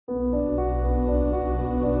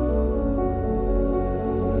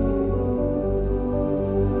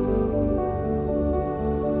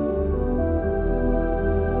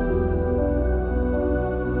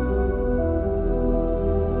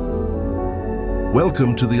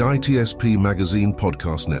Welcome to the ITSP Magazine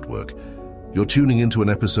Podcast Network. You're tuning into an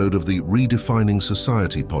episode of the Redefining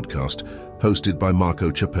Society podcast, hosted by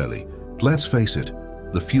Marco Ciappelli. Let's face it,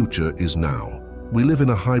 the future is now. We live in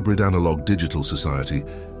a hybrid analog-digital society,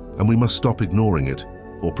 and we must stop ignoring it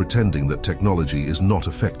or pretending that technology is not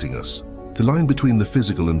affecting us. The line between the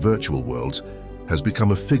physical and virtual worlds has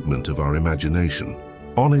become a figment of our imagination.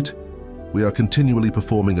 On it, we are continually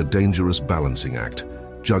performing a dangerous balancing act,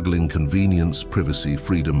 juggling convenience, privacy,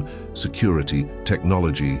 freedom, security,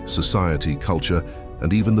 technology, society, culture,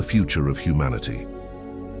 and even the future of humanity.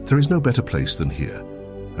 There is no better place than here,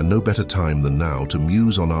 and no better time than now to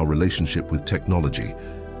muse on our relationship with technology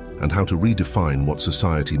and how to redefine what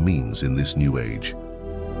society means in this new age.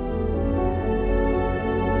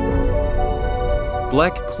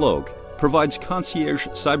 Black Cloak provides concierge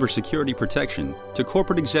cybersecurity protection to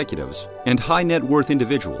corporate executives and high-net-worth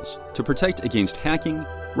individuals to protect against hacking,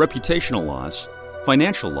 reputational loss,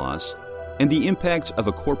 financial loss, and the impacts of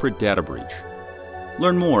a corporate data breach.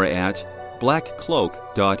 Learn more at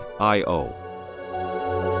blackcloak.io.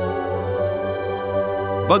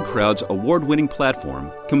 BugCrowd's award-winning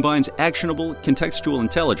platform combines actionable contextual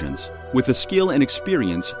intelligence with the skill and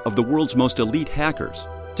experience of the world's most elite hackers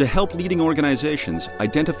to help leading organizations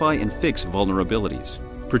identify and fix vulnerabilities,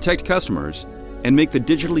 protect customers, and make the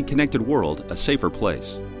digitally connected world a safer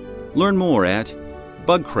place. Learn more at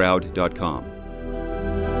bugcrowd.com.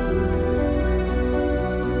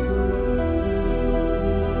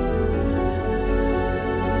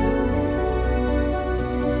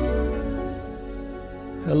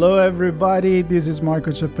 Hello everybody, this is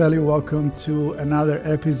Marco Ciappelli. Welcome to another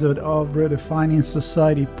episode of Redefining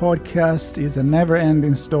Society podcast. It's a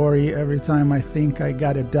never-ending story. Every time I think I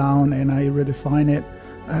got it down and I redefine it,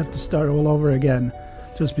 I have to start all over again,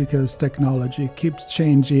 just because technology keeps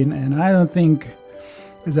changing, and I don't think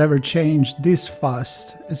it's ever changed this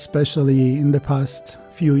fast, especially in the past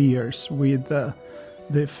few years with the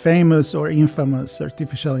famous or infamous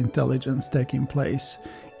artificial intelligence taking place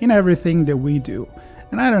in everything that we do.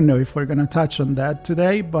 And I don't know if we're going to touch on that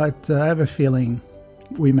today, but I have a feeling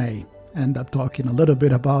we may end up talking a little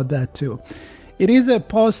bit about that too. It is a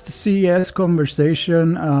post-CES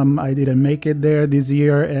conversation. I didn't make it there this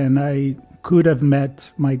year, and I could have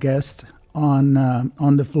met my guest on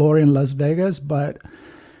the floor in Las Vegas, but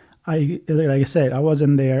like I said, I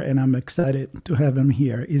wasn't there, and I'm excited to have him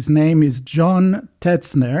here. His name is John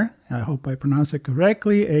Tetzchner. I hope I pronounced it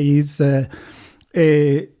correctly. He's a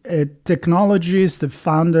technologist, the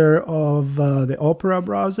founder of the Opera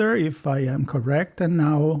browser, if I am correct, and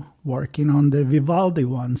now working on the Vivaldi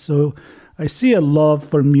one. So I see a love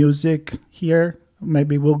for music here.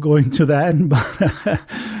 Maybe we'll go into that, but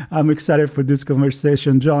I'm excited for this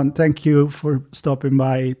conversation. John, thank you for stopping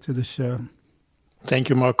by to the show. Thank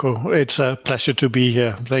you, Marco. It's a pleasure to be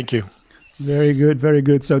here. Thank you. Very good, very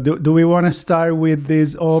good. So do we want to start with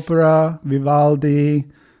this opera, Vivaldi?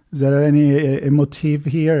 Is there any a motif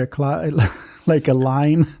here, like a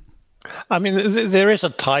line? I mean, there is a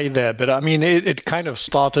tie there, but I mean, it kind of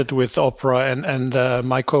started with opera, and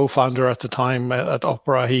my co-founder at the time at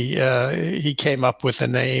Opera, he came up with a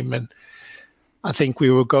name, and I think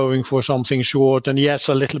we were going for something short, and yes,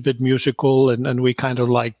 a little bit musical, and we kind of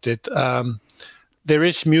liked it. There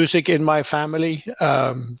is music in my family.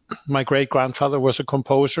 My great-grandfather was a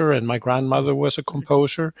composer, and my grandmother was a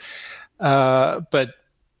composer, but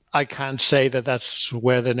I can't say that that's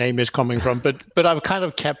where the name is coming from, but I've kind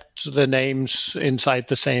of kept the names inside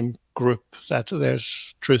the same group. That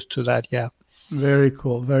there's truth to that, yeah. Very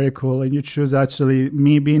cool, very cool. And you choose actually,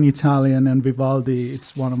 me being Italian and Vivaldi,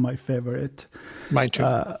 it's one of my favorite. Mine too.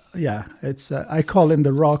 Yeah, it's I call him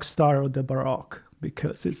the rock star of the Baroque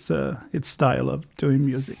because it's style of doing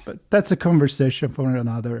music. But that's a conversation for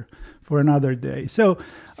another day. So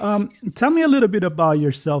tell me a little bit about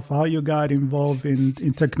yourself, how you got involved in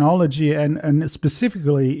technology and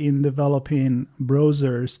specifically in developing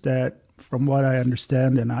browsers that, from what I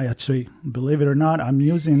understand, and I actually, believe it or not, I'm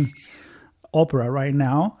using Opera right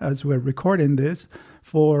now as we're recording this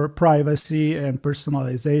for privacy and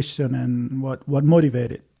personalization, and what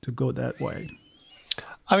motivated to go that way.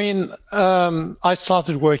 I mean, I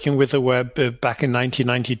started working with the web back in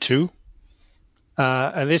 1992.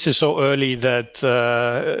 And this is so early that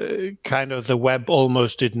kind of the web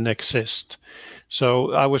almost didn't exist.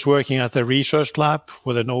 So I was working at the research lab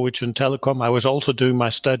for the Norwegian Telecom. I was also doing my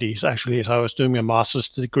studies, actually. So I was doing a master's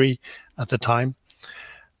degree at the time.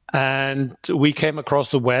 And we came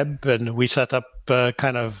across the web, and we set up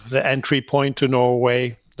kind of the entry point to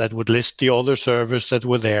Norway that would list the other servers that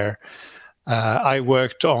were there. I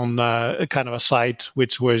worked on kind of a site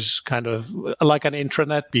which was kind of like an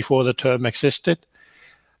intranet before the term existed.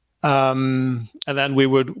 And then we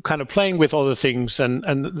were kind of playing with other things, and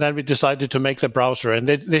then we decided to make the browser. And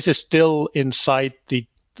this is still inside the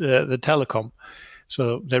telecom.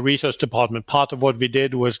 So the research department, part of what we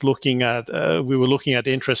did was we were looking at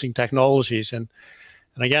interesting technologies. And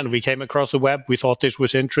again, we came across the web. We thought this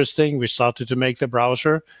was interesting. We started to make the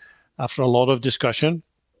browser after a lot of discussion.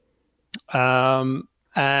 And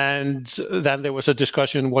then there was a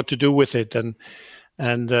discussion what to do with it. And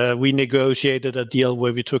we negotiated a deal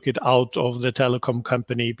where we took it out of the telecom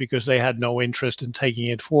company because they had no interest in taking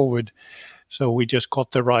it forward. So we just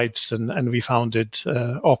got the rights and we founded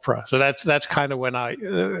Opera. So that's kind of when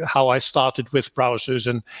how I started with browsers.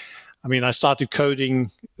 And I mean, I started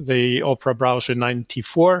coding the Opera browser in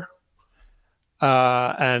 94,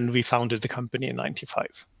 and we founded the company in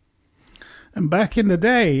 95. And back in the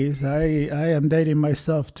days, I am dating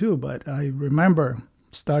myself too, but I remember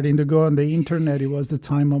starting to go on the internet. It was the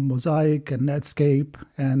time of Mosaic and Netscape,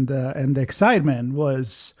 and the excitement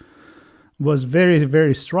was very,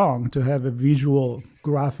 very strong to have a visual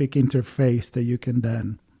graphic interface that you can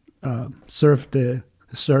then surf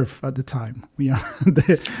at the time,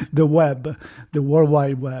 the web, the World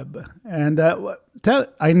Wide Web. And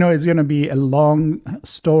I know it's going to be a long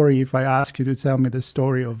story if I ask you to tell me the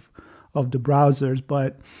story of the browsers,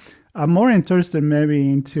 but I'm more interested maybe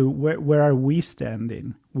into where are we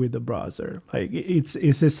standing with the browser? Like, is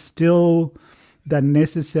it still that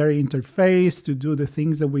necessary interface to do the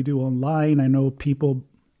things that we do online? I know people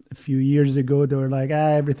a few years ago, they were like,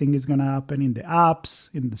 everything is going to happen in the apps,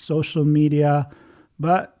 in the social media.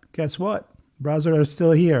 But guess what? Browsers are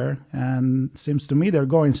still here, and seems to me they're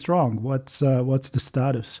going strong. What's the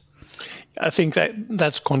status? I think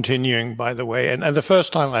that's continuing, by the way. And the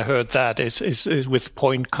first time I heard that is with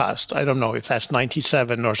Pointcast. I don't know if that's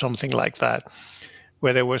 97 or something like that,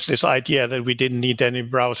 where there was this idea that we didn't need any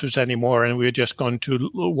browsers anymore, and we were just going to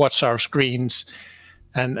watch our screens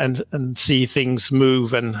and see things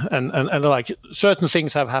move, and like certain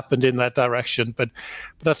things have happened in that direction. But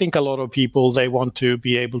I think a lot of people, they want to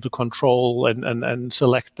be able to control and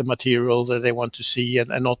select the material that they want to see, and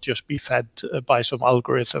not just be fed by some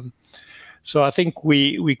algorithm. So I think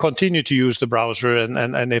we continue to use the browser,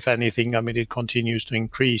 and if anything, I mean, it continues to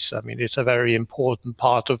increase. I mean, it's a very important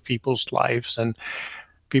part of people's lives, and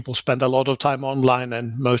people spend a lot of time online,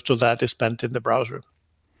 and most of that is spent in the browser.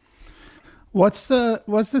 What's the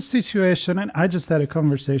situation? And I just had a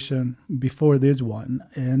conversation before this one,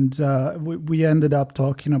 and we ended up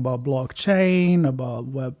talking about blockchain, about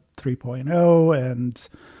Web 3.0, and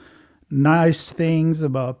nice things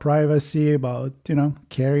about privacy, about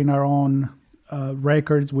carrying our own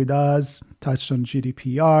records with us. Touched on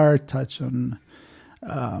GDPR, touched on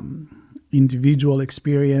individual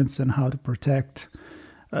experience and how to protect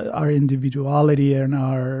our individuality and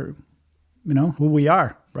our who we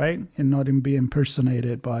are, right? And not be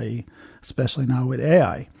impersonated by, especially now with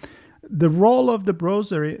AI. The role of the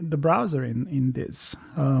browser in this,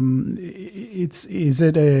 is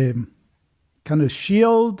it a kind of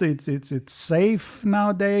shield? It's safe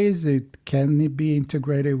nowadays. Can it be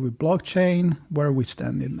integrated with blockchain? Where are we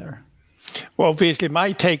standing there? Well, obviously,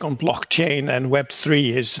 my take on blockchain and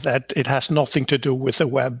Web3 is that it has nothing to do with the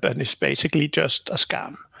web, and it's basically just a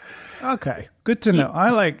scam. Okay, good to know.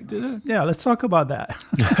 Let's talk about that.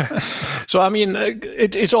 So, I mean,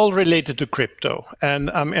 it's all related to crypto. And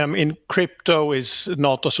I mean, crypto is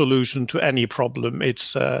not a solution to any problem.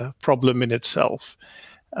 It's a problem in itself.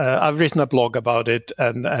 I've written a blog about it,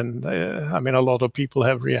 and I mean, a lot of people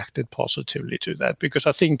have reacted positively to that, because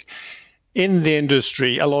I think in the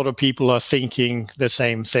industry, a lot of people are thinking the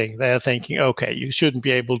same thing. They're thinking, okay, you shouldn't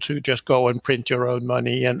be able to just go and print your own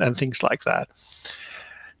money and things like that.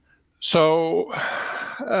 So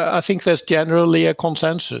I think there's generally a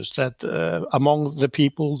consensus that among the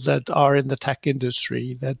people that are in the tech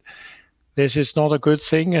industry, that this is not a good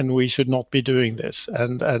thing and we should not be doing this.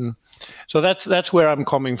 And so that's where I'm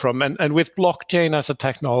coming from. And with blockchain as a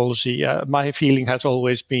technology, my feeling has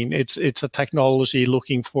always been it's a technology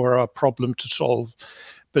looking for a problem to solve.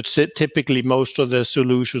 But typically most of the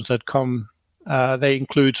solutions that come, they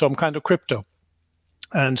include some kind of crypto.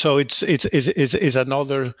 And so it's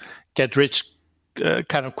another get rich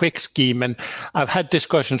kind of quick scheme. And I've had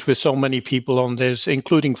discussions with so many people on this,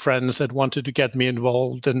 including friends that wanted to get me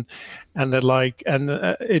involved, and they're like,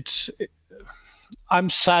 I'm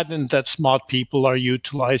saddened that smart people are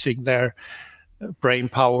utilizing their brain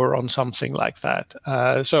power on something like that.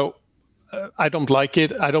 So I don't like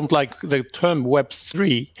it. I don't like the term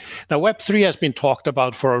Web3. Now, Web3 has been talked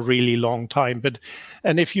about for a really long time,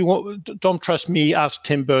 and if you don't trust me, ask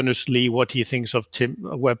Tim Berners-Lee what he thinks of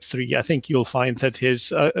Web3. I think you'll find that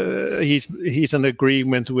he's in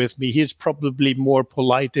agreement with me. He's probably more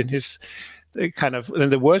polite in his in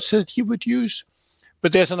the words that he would use,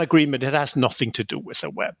 but there's an agreement. It has nothing to do with the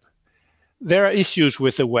web. There are issues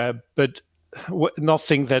with the web, but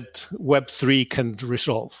nothing that Web3 can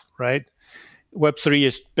resolve, right? Web3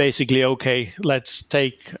 is basically, okay, let's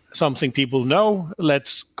take something people know,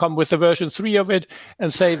 let's come with a version 3 of it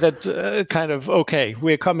and say that okay,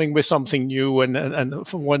 we're coming with something new and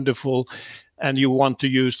wonderful, and you want to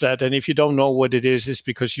use that. And if you don't know what it is, it's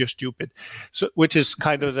because you're stupid. So, which is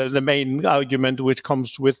kind of the main argument which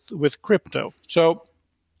comes with crypto. So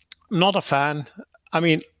not a fan. I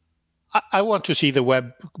mean, I want to see the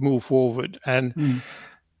web move forward. And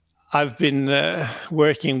I've been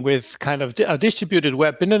working with kind of a distributed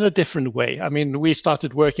web, but in a different way. I mean, we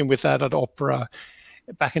started working with that at Opera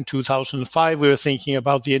back in 2005. We were thinking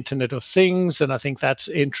about the Internet of Things, and I think that's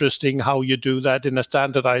interesting how you do that in a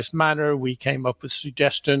standardized manner. We came up with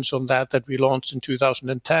suggestions on that we launched in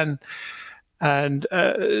 2010. And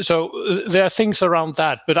so there are things around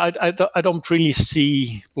that, but I don't really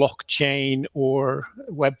see blockchain or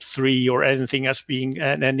Web3 or anything as being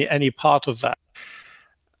any part of that.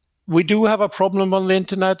 We do have a problem on the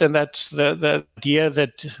internet, and that's the idea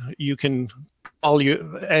that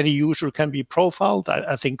any user can be profiled.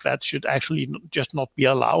 I think that should actually just not be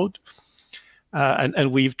allowed.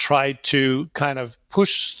 And we've tried to kind of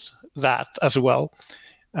push that as well.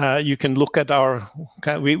 You can look at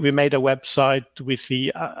we made a website with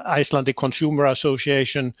the Icelandic Consumer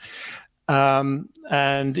Association,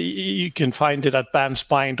 and you can find it at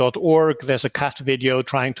banspine.org. There's a cat video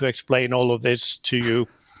trying to explain all of this to you.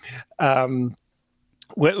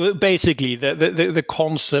 Basically, the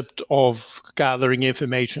concept of gathering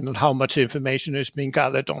information and how much information is being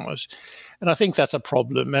gathered on us. And I think that's a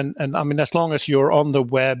problem. And I mean, as long as you're on the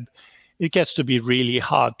web, it gets to be really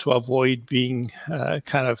hard to avoid being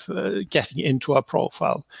getting into a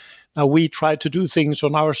profile. Now, we try to do things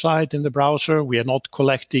on our side in the browser. We are not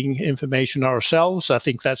collecting information ourselves. I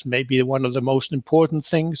think that's maybe one of the most important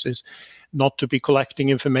things, is not to be collecting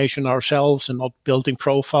information ourselves and not building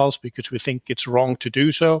profiles because we think it's wrong to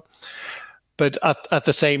do so. But at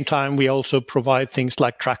the same time, we also provide things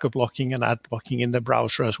like tracker blocking and ad blocking in the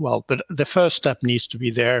browser as well. But the first step needs to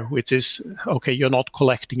be there, which is, okay, you're not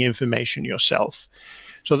collecting information yourself.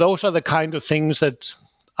 So those are the kind of things that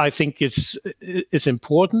I think is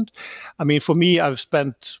important. I mean, for me, I've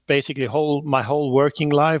spent basically my whole working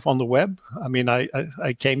life on the web. I mean,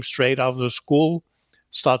 I came straight out of school,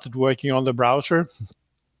 started working on the browser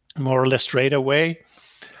more or less straight away.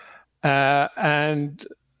 And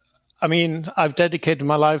I mean, I've dedicated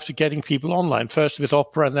my life to getting people online, first with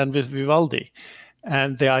Opera and then with Vivaldi.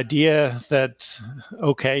 And the idea that,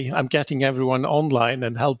 okay, I'm getting everyone online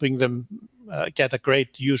and helping them get a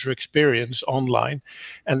great user experience online,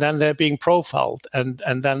 and then they're being profiled, and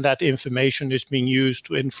then that information is being used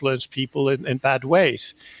to influence people in bad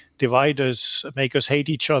ways, divide us, make us hate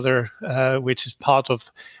each other, which is part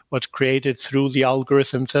of what's created through the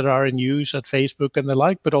algorithms that are in use at Facebook and the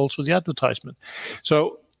like, but also the advertisement.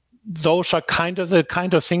 So those are the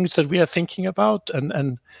kind of things that we are thinking about.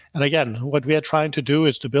 And again, what we are trying to do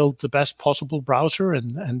is to build the best possible browser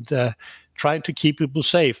and trying to keep people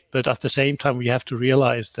safe. But at the same time, we have to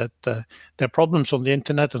realize that there are problems on the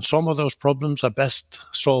internet, and some of those problems are best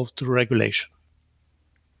solved through regulation.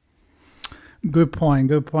 Good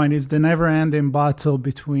point. It's the never-ending battle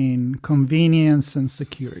between convenience and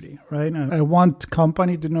security, right? I want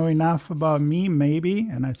company to know enough about me, maybe,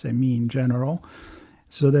 and I'd say me in general,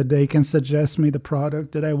 so that they can suggest me the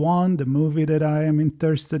product that I want, the movie that I am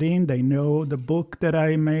interested in. They know the book that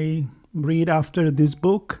I may read after this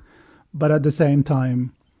book, but at the same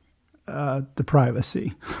time, the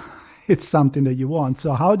privacy. It's something that you want.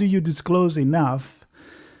 So how do you disclose enough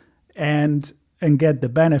and get the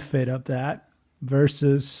benefit of that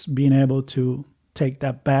versus being able to take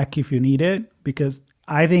that back if you need it? Because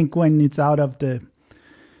I think when it's out of the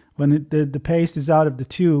paste is out of the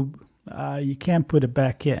tube, you can't put it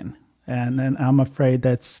back in, and I'm afraid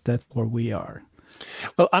that's where we are.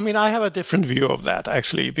 Well, I mean, I have a different view of that,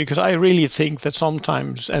 actually, because I really think that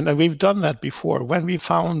sometimes, and we've done that before, when we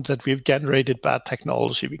found that we've generated bad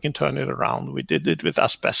technology, we can turn it around. We did it with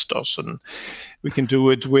asbestos, and we can do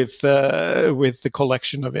it with the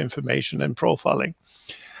collection of information and profiling.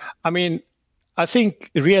 I mean, I think,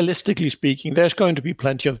 realistically speaking, there's going to be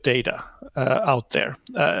plenty of data out there.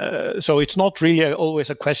 So it's not really always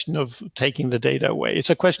a question of taking the data away. It's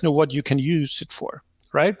a question of what you can use it for,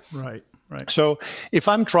 right? Right. So if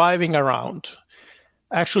I'm driving around,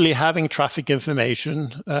 actually having traffic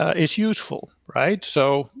information is useful, right?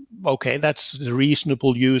 So, okay, that's the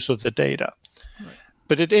reasonable use of the data. Right.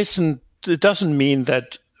 But it doesn't mean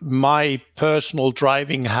that my personal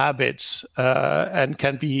driving habits and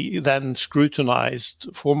can be then scrutinized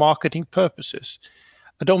for marketing purposes.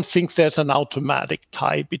 I don't think there's an automatic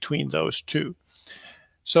tie between those two.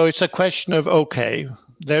 So it's a question of, okay,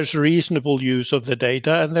 there's reasonable use of the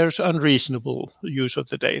data and there's unreasonable use of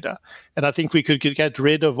the data. And I think we could get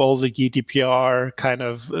rid of all the GDPR kind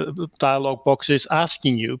of dialog boxes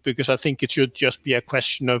asking you, because I think it should just be a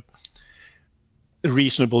question of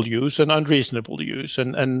reasonable use and unreasonable use.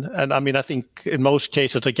 And I mean, I think in most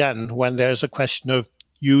cases, again, when there's a question of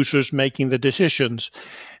users making the decisions,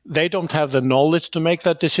 they don't have the knowledge to make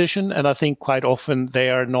that decision. And I think quite often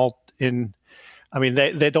they are not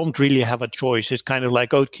they don't really have a choice. It's kind of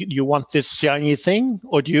like, oh, you want this shiny thing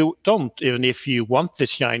or do you don't? Even if you want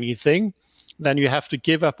this shiny thing, then you have to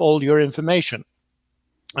give up all your information.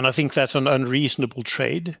 And I think that's an unreasonable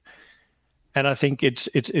trade. And I think it's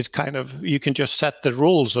kind of, you can just set the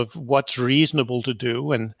rules of what's reasonable to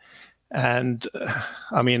do. And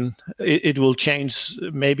I mean, it will change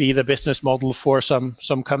maybe the business model for some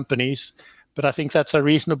companies, but I think that's a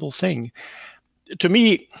reasonable thing. To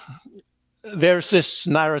me, there's this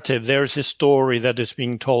narrative, there's this story that is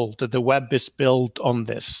being told that the web is built on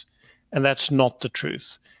this, and that's not the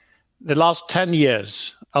truth. The last 10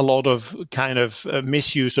 years, a lot of kind of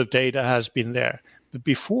misuse of data has been there. But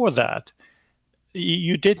before that,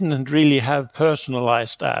 you didn't really have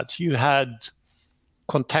personalized ads. You had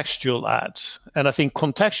contextual ads. And I think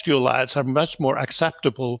contextual ads are much more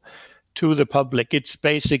acceptable to the public. It's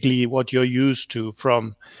basically what you're used to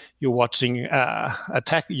from you're watching a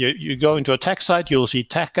tech. You go into a tech site, you'll see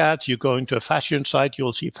tech ads. You go into a fashion site,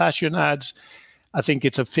 you'll see fashion ads. I think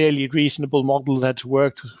it's a fairly reasonable model that's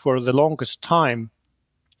worked for the longest time.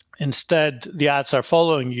 Instead, the ads are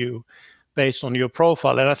following you based on your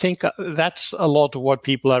profile. And I think that's a lot of what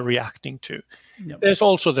people are reacting to. Yep. There's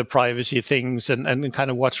also the privacy things and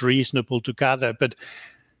kind of what's reasonable to gather.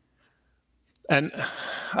 And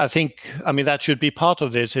I think, I mean, that should be part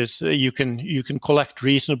of this is you can collect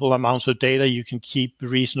reasonable amounts of data. You can keep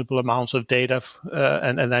reasonable amounts of data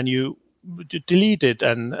and then you delete it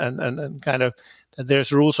and kind of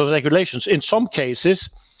there's rules and regulations. In some cases,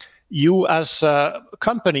 you as a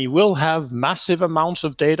company will have massive amounts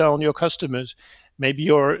of data on your customers. Maybe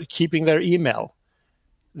you're keeping their email.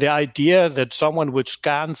 The idea that someone would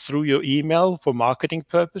scan through your email for marketing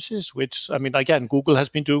purposes, which, I mean, again, Google has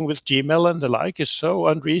been doing with Gmail and the like, is so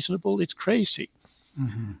unreasonable. It's crazy.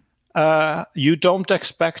 Mm-hmm. You don't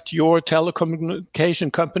expect your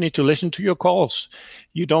telecommunication company to listen to your calls.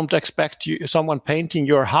 You don't expect someone painting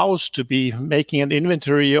your house to be making an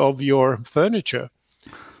inventory of your furniture.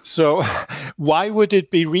 So why would it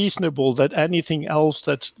be reasonable that anything else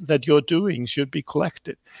that you're doing should be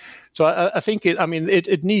collected? So I think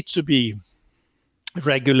it needs to be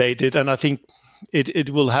regulated, and I think it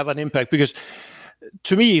will have an impact, because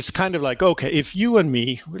to me it's kind of like, okay, if you and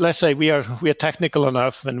me, let's say we are technical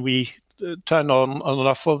enough and we turn on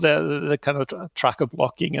enough of the kind of tracker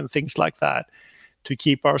blocking and things like that to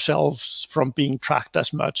keep ourselves from being tracked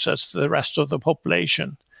as much as the rest of the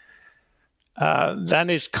population.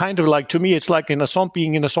 Then it's kind of like, to me, it's like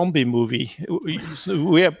being in a zombie movie.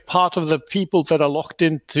 We are part of the people that are locked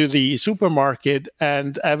into the supermarket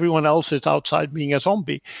and everyone else is outside being a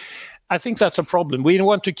zombie. I think that's a problem. We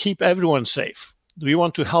want to keep everyone safe. We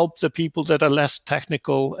want to help the people that are less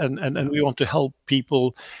technical and we want to help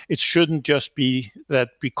people. It shouldn't just be that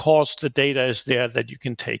because the data is there that you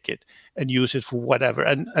can take it and use it for whatever.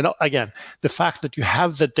 And again, the fact that you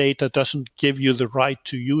have the data doesn't give you the right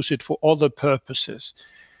to use it for other purposes.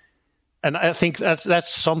 And I think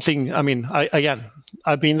that's something, I mean,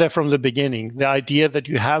 I've been there from the beginning. The idea that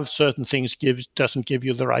you have certain things doesn't give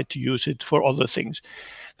you the right to use it for other things.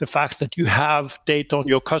 The fact that you have data on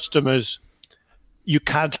your customers, you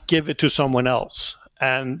can't give it to someone else.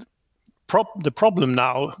 And the problem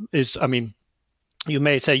now is, I mean, you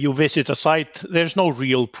may say you visit a site, there's no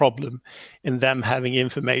real problem in them having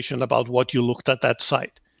information about what you looked at that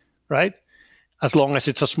site, right? As long as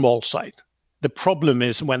it's a small site. The problem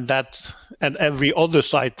is when that and every other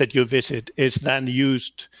site that you visit is then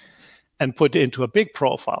used and put into a big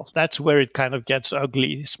profile. That's where it kind of gets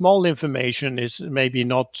ugly. Small information is maybe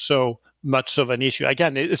not so much of an issue.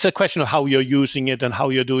 Again, it's a question of how you're using it and how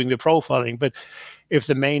you're doing the profiling. But if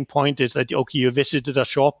the main point is that, okay, you visited a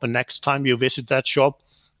shop and next time you visit that shop,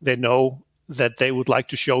 they know that they would like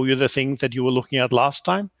to show you the thing that you were looking at last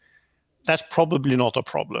time, that's probably not a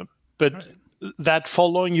problem. But right. That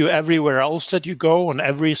following you everywhere else that you go, on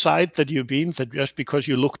every site that you've been, that just because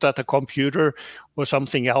you looked at a computer or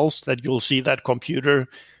something else, that you'll see that computer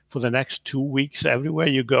for the next 2 weeks everywhere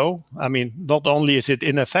you go. I mean, not only is it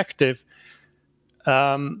ineffective,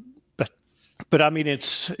 but I mean,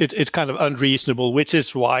 it's kind of unreasonable, which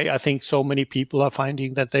is why I think so many people are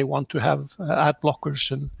finding that they want to have ad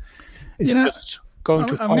blockers, and it's just going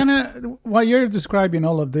to. While you're describing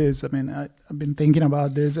all of this, I mean, I've been thinking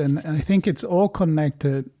about this, and I think it's all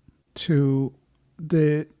connected to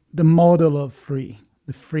the model of free,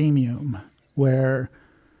 the freemium, where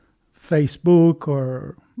Facebook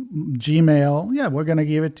or Gmail, we're going to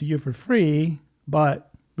give it to you for free,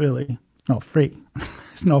 but really not free.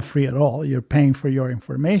 It's not free at all. You're paying for your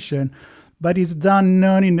information, but it's done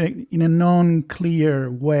not in a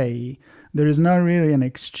non-clear way. There is not really an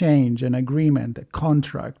exchange, an agreement, a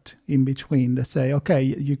contract in between that say, okay,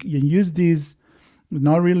 you use these,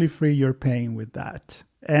 not really free, you're paying with that.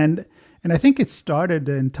 And I think it started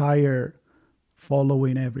the entire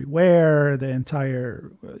following everywhere, the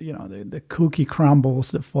entire, the cookie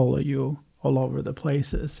crumbles that follow you all over the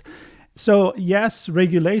places. So yes,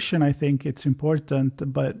 regulation, I think it's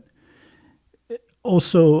important, but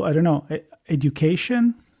also, I don't know,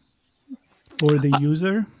 education for the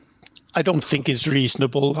user. I don't think it's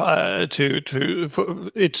reasonable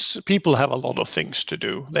people have a lot of things to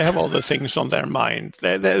do. They have other things on their mind.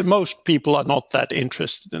 Most people are not that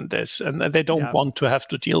interested in this, and they don't want to have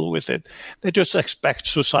to deal with it. They just expect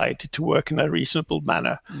society to work in a reasonable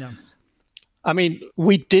manner. Yeah. I mean,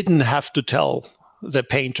 we didn't have to tell the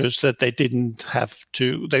painters that they didn't have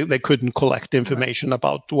to, they couldn't collect information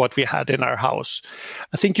about what we had in our house.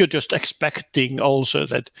 I think you're just expecting also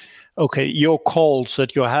that, okay, your calls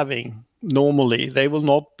that you're having normally, they will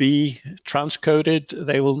not be transcoded.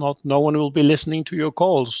 No one will be listening to your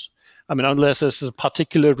calls. I mean, unless there's a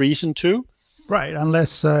particular reason to. Right,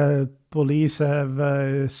 unless police have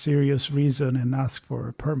a serious reason and ask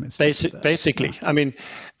for permits. Basically,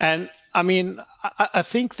 I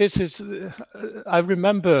think this is. I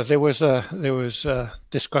remember there was a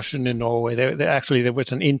discussion in Norway. There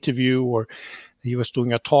was an interview, or he was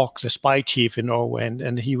doing a talk, the spy chief in Norway,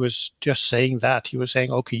 and he was just saying that. He was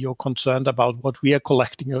saying, okay, you're concerned about what we are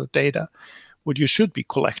collecting your data. What you should be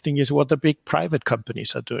collecting is what the big private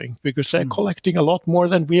companies are doing, because they're collecting a lot more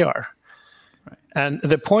than we are. Right. And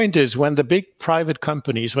the point is, when the big private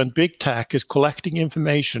companies, when big tech is collecting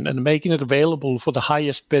information and making it available for the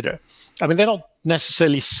highest bidder, I mean, they're not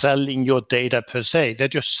necessarily selling your data per se. They're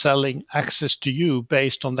just selling access to you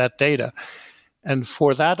based on that data. And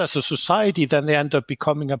for that, as a society, then they end up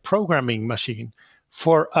becoming a programming machine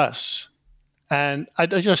for us. And I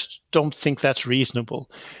just don't think that's reasonable.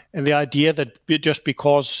 And the idea that just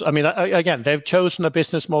because, I mean, again, they've chosen a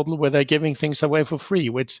business model where they're giving things away for free,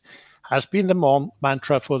 which has been the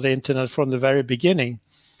mantra for the internet from the very beginning.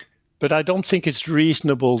 But I don't think it's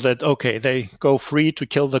reasonable that, okay, they go free to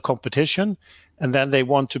kill the competition, and then they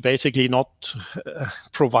want to basically not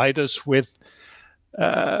provide us with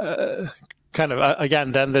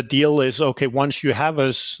again, then the deal is, okay, once you have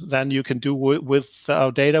us, then you can do with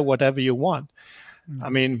our data whatever you want. I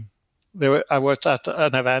mean, I was at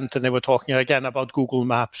an event and they were talking again about Google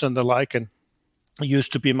Maps and the like, and it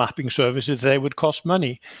used to be mapping services, they would cost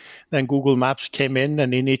money. Then Google Maps came in,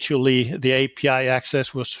 and initially the API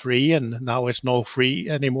access was free, and now it's no free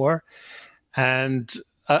anymore. And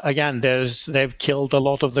again, they've killed a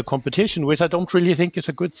lot of the competition, which I don't really think is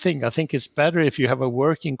a good thing. I think it's better if you have a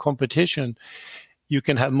working competition. You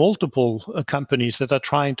can have multiple companies that are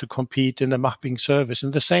trying to compete in the mapping service.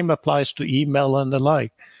 And the same applies to email and the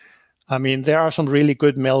like. I mean, there are some really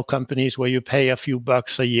good mail companies where you pay a few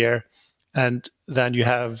bucks a year, and then you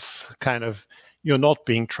have you're not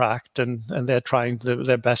being tracked, and they're trying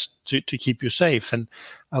their best to keep you safe. And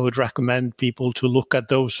I would recommend people to look at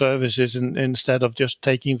those services instead of just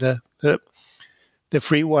taking the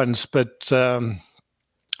free ones. But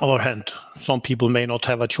on the other hand, some people may not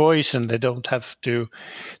have a choice, and they don't have to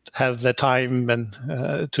have the time and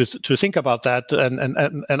to think about that.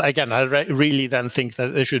 And again, I really then think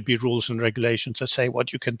that there should be rules and regulations that say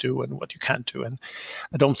what you can do and what you can't do. And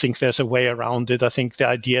I don't think there's a way around it. I think the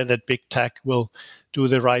idea that big tech will do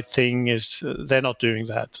the right thing is they're not doing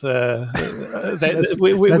that. Let's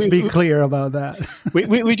be clear about that.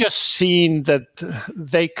 we just seen that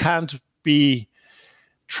they can't be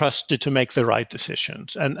trusted to make the right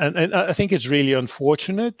decisions. And I think it's really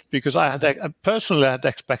unfortunate, because I personally had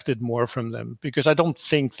expected more from them, because I don't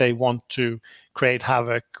think they want to create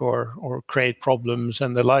havoc or create problems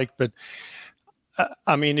and the like. But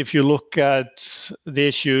I mean, if you look at the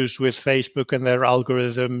issues with Facebook and their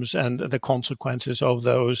algorithms and the consequences of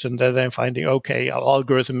those, and they're then finding, okay, our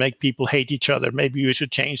algorithm make people hate each other, maybe we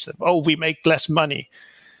should change them. Oh, we make less money.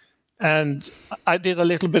 And I did a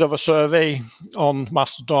little bit of a survey on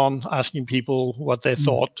Mastodon asking people what they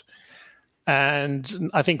thought. And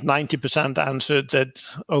I think 90% answered that,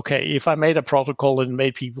 okay, if I made a protocol and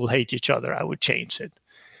made people hate each other, I would change it.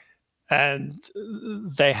 And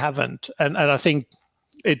they haven't. And I think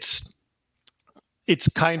it's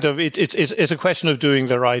a question of doing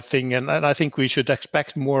the right thing. And I think we should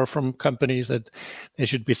expect more from companies, that they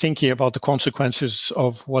should be thinking about the consequences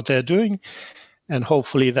of what they're doing. And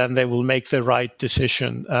hopefully then they will make the right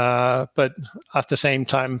decision. But at the same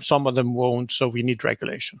time, some of them won't, so we need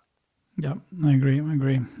regulation. Yeah, I agree.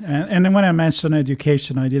 And then when I mentioned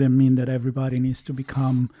education, I didn't mean that everybody needs to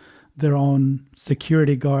become their own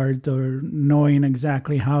security guard or knowing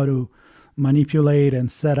exactly how to manipulate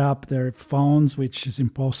and set up their phones, which is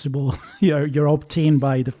impossible. You're opt-in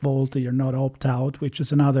by default, you're not opt-out, which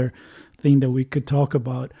is another thing that we could talk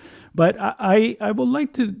about. But I would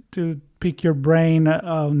like to pick your brain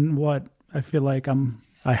on what I feel like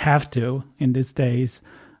I have to in these days: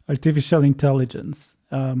 artificial intelligence.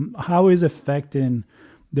 How is it affecting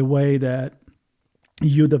the way that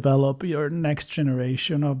you develop your next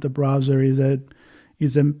generation of the browser? Is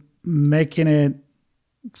it making it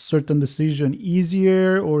certain decision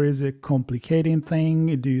easier, or is it complicating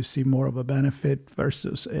thing? Do you see more of a benefit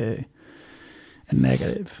versus a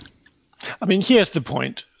negative? I mean, here's the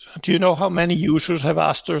point. Do you know how many users have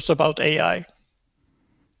asked us about AI?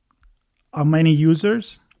 How many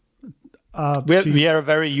users? We are a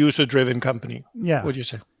very user-driven company. Yeah. What do you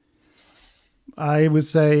say? I would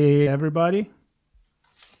say everybody.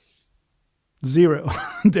 0.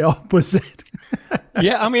 The opposite.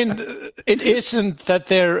 Yeah, I mean, it isn't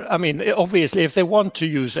that obviously, if they want to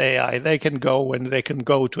use AI, they can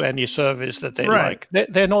go to any service that they like.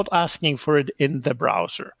 They're not asking for it in the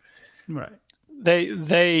browser. Right.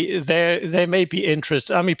 They may be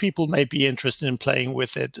interested. I mean, people may be interested in playing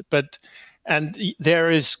with it, and there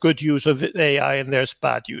is good use of AI and there's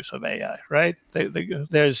bad use of AI, right? I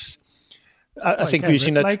think we've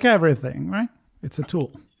seen that, like everything, right? It's a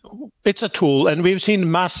tool. It's a tool, and we've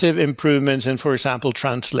seen massive improvements in, for example,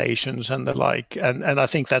 translations and the like, and I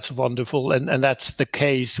think that's wonderful, and that's the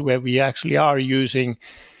case where we actually are using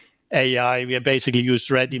AI. We have basically used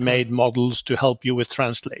ready-made models to help you with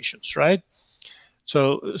translations, right?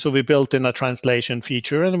 So we built in a translation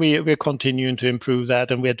feature, and we're continuing to improve that,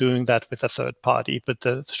 and we're doing that with a third party. But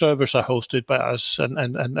the servers are hosted by us,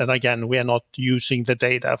 and again, we are not using the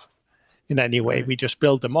data in any way. We just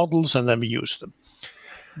build the models and then we use them.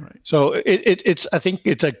 Right. So I think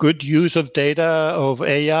it's a good use of data of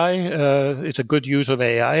AI. It's a good use of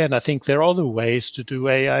AI, and I think there are other ways to do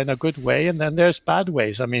AI in a good way, and then there's bad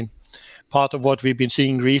ways. I mean, part of what we've been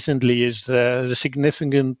seeing recently is the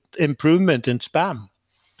significant improvement in spam.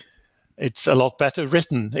 It's a lot better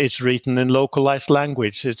written. It's written in localized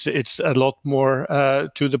language. It's a lot more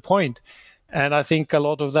to the point. And I think a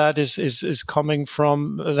lot of that is coming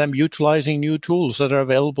from them utilizing new tools that are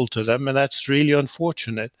available to them, and that's really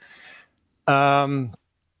unfortunate. I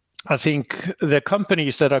think the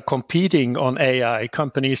companies that are competing on AI,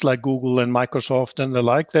 companies like Google and Microsoft and the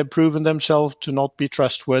like, they've proven themselves to not be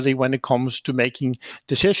trustworthy when it comes to making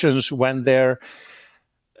decisions when they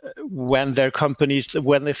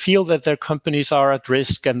feel that their companies are at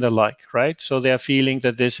risk and the like, right? So they're feeling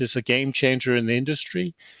that this is a game changer in the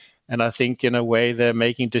industry. And I think in a way they're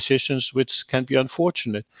making decisions which can be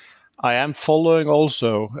unfortunate. I am following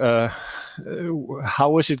also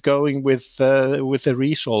how is it going with the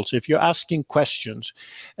results. If you're asking questions,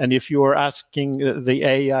 and if you are asking the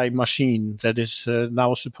AI machine that is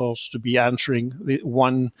now supposed to be answering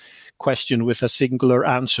one question with a singular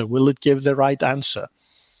answer, will it give the right answer?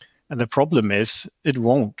 And the problem is it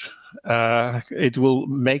won't. It will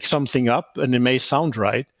make something up, and it may sound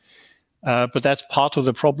right. But that's part of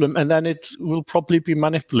the problem, and then it will probably be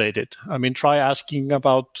manipulated. I mean, try asking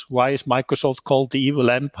about why is Microsoft called the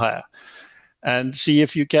evil empire, and see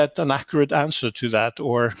if you get an accurate answer to that,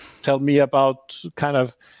 or tell me about kind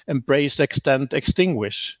of embrace, extend,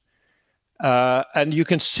 extinguish. And you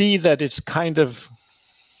can see that it's kind of,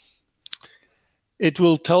 it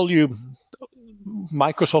will tell you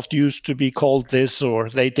Microsoft used to be called this,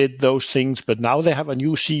 or they did those things, but now they have a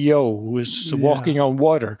new CEO who is walking on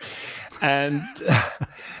water. And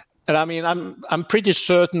And I mean, I'm pretty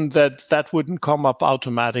certain that wouldn't come up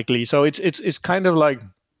automatically. So it's kind of like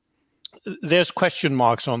there's question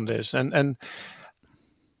marks on this, and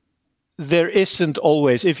there isn't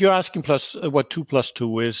always. If you're asking what 2 +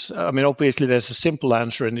 2 is, I mean, obviously there's a simple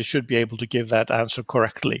answer, and you should be able to give that answer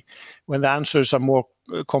correctly. When the answers are more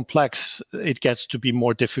complex, it gets to be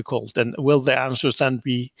more difficult. And will the answers then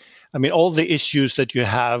be? I mean, all the issues that you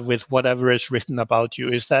have with whatever is written about you,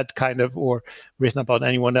 is that kind of, or written about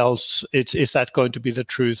anyone else, is that going to be the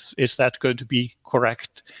truth? Is that going to be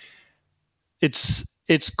correct? It's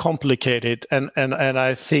complicated, and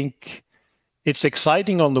I think it's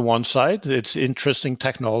exciting on the one side. It's interesting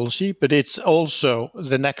technology, but it's also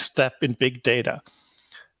the next step in big data.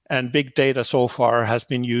 And big data so far has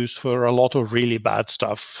been used for a lot of really bad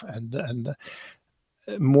stuff, and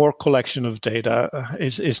more collection of data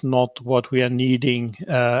is not what we are needing,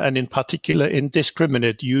 and in particular,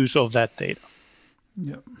 indiscriminate use of that data.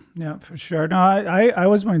 Yeah, for sure. No, I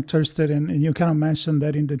was more interested in, and you kind of mentioned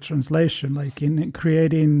that in the translation, like in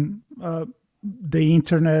creating the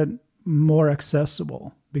internet more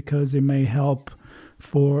accessible, because it may help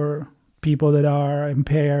for people that are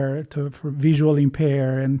impaired, for visually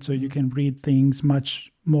impaired, and so you can read things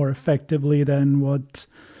much more effectively than what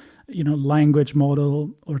language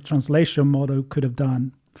model or translation model could have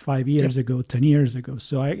done 5 years ago, 10 years ago.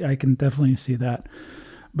 So I can definitely see that.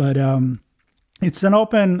 But it's an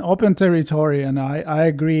open territory, and I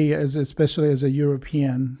agree, especially as a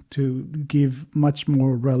European, to give much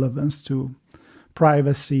more relevance to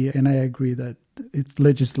privacy. And I agree that it's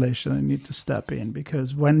legislation that need to step in,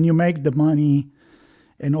 because when you make the money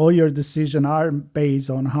and all your decisions are based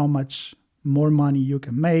on how much more money you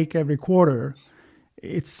can make every quarter,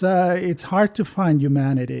 it's hard to find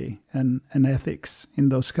humanity and ethics in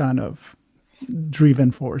those kind of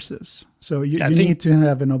driven forces. So you need to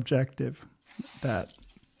have an objective that,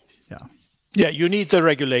 Yeah, you need the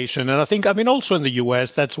regulation. And I think, I mean, also in the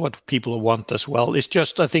US, that's what people want as well. It's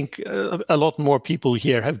just, I think a lot more people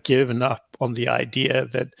here have given up on the idea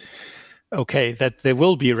that, okay, that there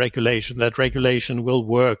will be regulation, that regulation will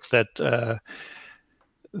work, that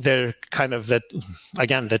they're kind of that,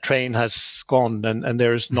 again, the train has gone and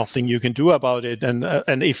there's nothing you can do about it.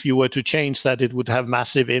 And if you were to change that, it would have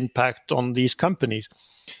massive impact on these companies.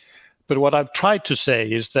 But what I've tried to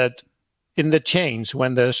say is that in the change,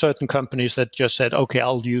 when there are certain companies that just said, okay,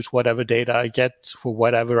 I'll use whatever data I get for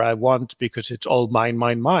whatever I want because it's all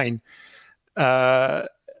mine,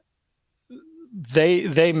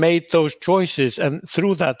 they made those choices, and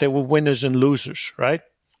through that there were winners and losers, right?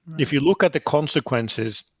 If you look at the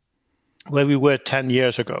consequences where we were 10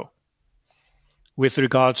 years ago with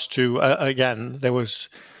regards to, again, there was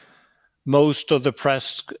most of the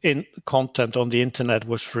press content on the internet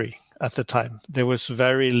was free at the time. There was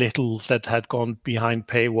very little that had gone behind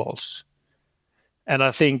paywalls. And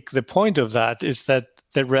I think the point of that is that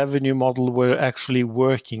the revenue model were actually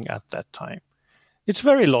working at that time. It's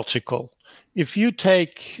very logical. If you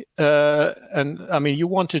take, you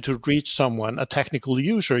wanted to reach someone, a technical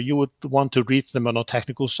user, you would want to reach them on a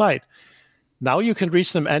technical site. Now you can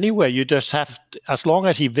reach them anywhere. You just have, as long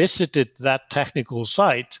as he visited that technical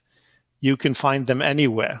site, you can find them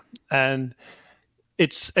anywhere. And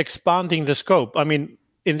it's expanding the scope. I mean,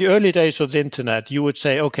 in the early days of the internet, you would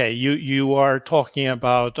say, okay, you are talking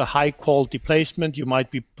about a high quality placement. You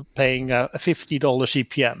might be paying a $50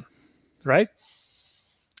 CPM, right?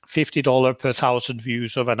 $50 per 1,000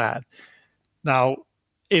 views of an ad. Now,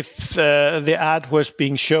 if the ad was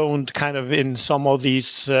being shown kind of in some of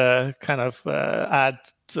these ad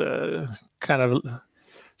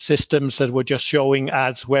systems that were just showing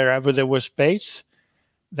ads wherever there was space,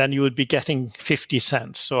 then you would be getting 50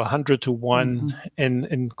 cents, so 100 to 1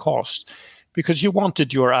 in cost, because you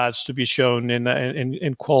wanted your ads to be shown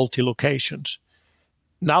in quality locations.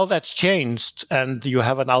 Now that's changed, and you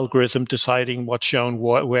have an algorithm deciding what's shown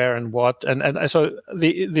where and what, and so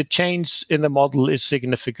the change in the model is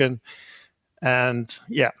significant, and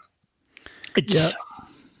it's.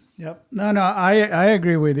 Yep. No, I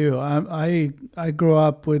agree with you. I grew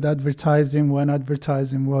up with advertising when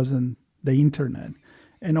advertising wasn't the internet,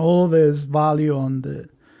 and all this value on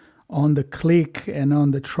the click and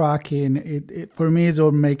on the tracking. It for me is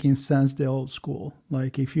all making sense the old school.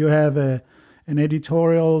 Like if you have an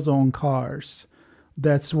editorials on cars,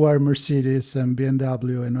 that's where Mercedes and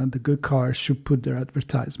BMW and the good cars should put their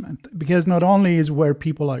advertisement, because not only is where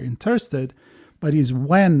people are interested, but is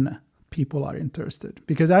when people are interested.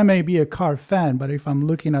 Because I may be a car fan, but if I'm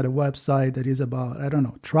looking at a website that is about, I don't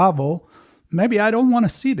know, travel, maybe I don't want to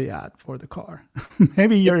see the ad for the car.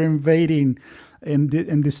 Maybe you're invading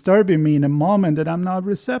and disturbing me in a moment that I'm not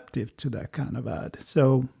receptive to that kind of ad.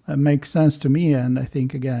 So it makes sense to me. And I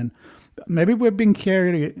think, again, maybe we've been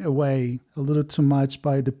carried away a little too much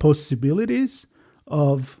by the possibilities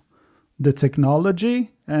of the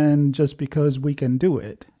technology. And just because we can do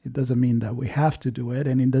it, it doesn't mean that we have to do it.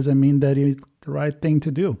 And it doesn't mean that it's the right thing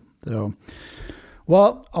to do. So,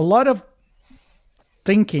 well, a lot of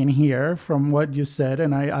thinking here from what you said,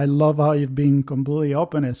 and I love how you've been completely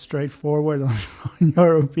open and straightforward on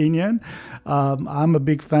your opinion. I'm a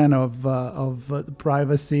big fan of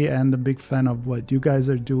privacy and a big fan of what you guys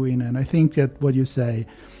are doing, and I think that what you say,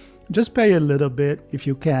 just pay a little bit if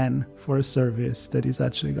you can for a service that is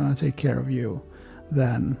actually going to take care of you,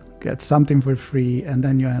 then get something for free, and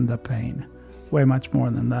then you end up paying way much more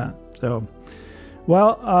than that. So,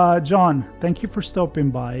 well, John, thank you for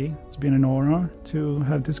stopping by. It's been an honor to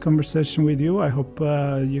have this conversation with you. I hope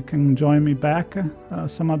you can join me back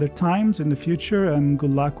some other times in the future, and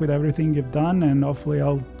good luck with everything you've done. And hopefully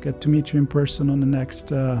I'll get to meet you in person on the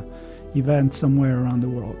next event somewhere around the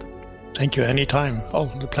world. Thank you. Anytime. Oh,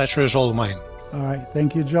 the pleasure is all mine. All right.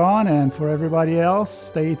 Thank you, John. And for everybody else,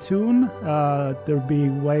 stay tuned. There'll be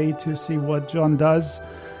a way to see what John does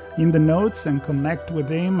in the notes and connect with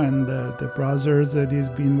him and the browsers that he's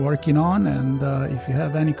been working on. And if you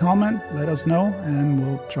have any comment, let us know and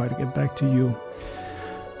we'll try to get back to you.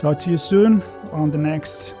 Talk to you soon on the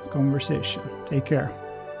next conversation. Take care.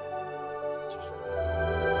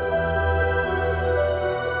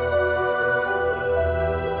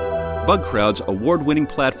 BugCrowd's award-winning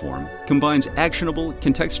platform combines actionable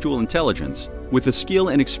contextual intelligence with the skill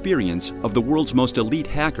and experience of the world's most elite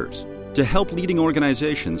hackers to help leading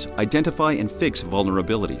organizations identify and fix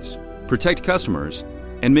vulnerabilities, protect customers,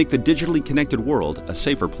 and make the digitally connected world a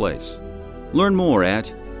safer place. Learn more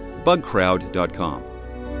at bugcrowd.com.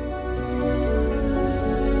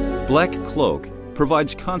 Black Cloak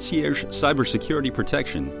provides concierge cybersecurity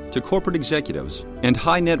protection to corporate executives and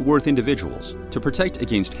high-net-worth individuals to protect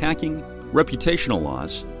against hacking, reputational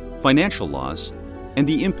loss, financial loss, and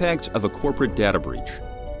the impacts of a corporate data breach.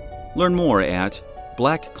 Learn more at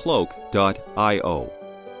blackcloak.io.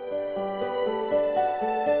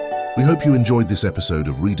 We hope you enjoyed this episode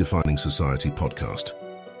of Redefining Society podcast,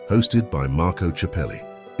 hosted by Marco Ciappelli.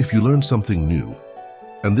 If you learned something new,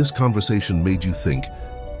 and this conversation made you think,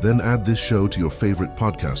 then add this show to your favorite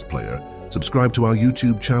podcast player, subscribe to our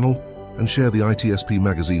YouTube channel, and share the ITSP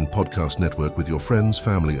Magazine podcast network with your friends,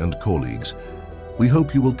 family, and colleagues. We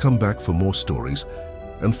hope you will come back for more stories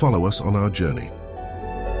and follow us on our journey.